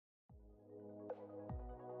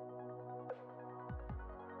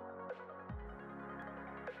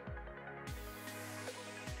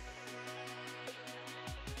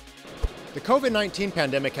The COVID-19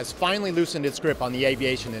 pandemic has finally loosened its grip on the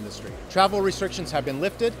aviation industry. Travel restrictions have been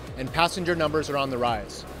lifted and passenger numbers are on the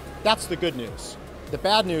rise. That's the good news. The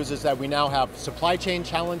bad news is that we now have supply chain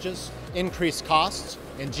challenges, increased costs,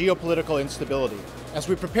 and geopolitical instability. As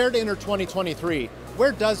we prepare to enter 2023,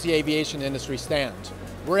 where does the aviation industry stand?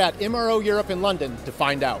 We're at MRO Europe in London to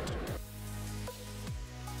find out.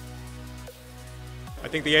 I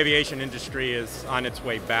think the aviation industry is on its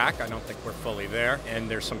way back. I don't think we're fully there. And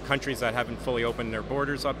there's some countries that haven't fully opened their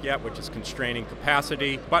borders up yet, which is constraining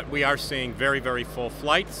capacity. But we are seeing very, very full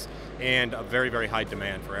flights and a very, very high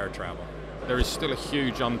demand for air travel. There is still a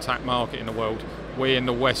huge untapped market in the world. We in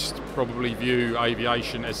the West probably view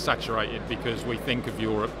aviation as saturated because we think of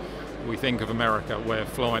Europe, we think of America, where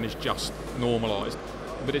flying is just normalised.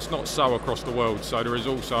 But it's not so across the world, so there is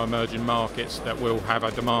also emerging markets that will have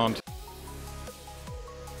a demand.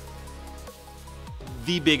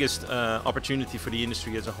 The biggest opportunity for the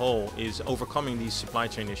industry as a whole is overcoming these supply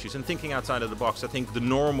chain issues and thinking outside of the box. I think the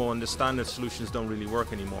normal and the standard solutions don't really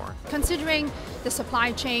work anymore. Considering the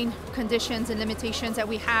supply chain conditions and limitations that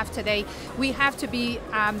we have today, we have to be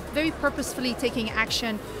very purposefully taking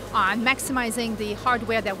action on maximizing the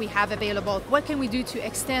hardware that we have available. What can we do to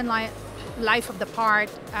extend life of the part,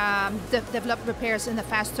 develop repairs in a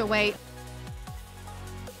faster way?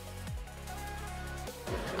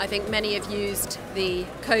 I think many have used the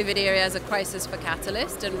COVID era as a crisis for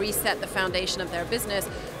catalyst and reset the foundation of their business,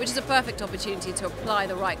 which is a perfect opportunity to apply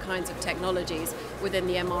the right kinds of technologies within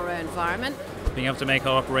the MRO environment. Being able to make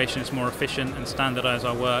our operations more efficient and standardise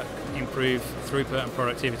our work, improve throughput and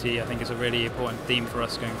productivity, I think is a really important theme for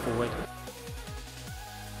us going forward.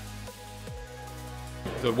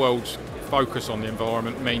 The world's focus on the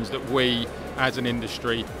environment means that we, as an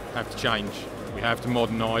industry, have to change. We have to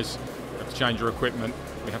modernise, we have to change our equipment,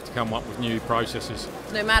 we have to come up with new processes.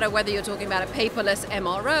 No matter whether you're talking about a paperless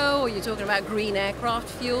MRO or you're talking about green aircraft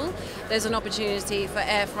fuel, there's an opportunity for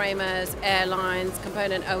airframers, airlines,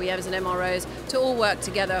 component OEMs and MROs to all work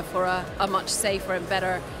together for a much safer and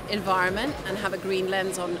better environment and have a green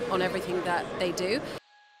lens on everything that they do.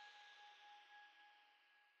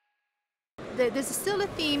 There's still a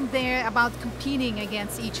theme there about competing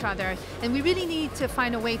against each other, and we really need to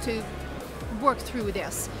find a way to work through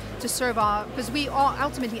this to serve all, because we all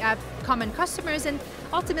ultimately have common customers, and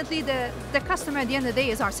ultimately the customer at the end of the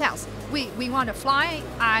day is ourselves. We want to fly,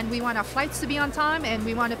 and we want our flights to be on time, and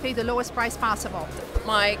we want to pay the lowest price possible.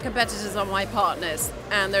 My competitors are my partners,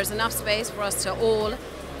 and there's enough space for us to all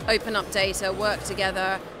open up data, work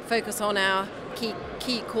together, focus on our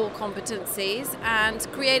key core competencies, and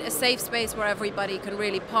create a safe space where everybody can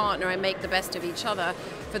really partner and make the best of each other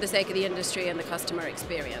for the sake of the industry and the customer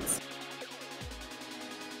experience.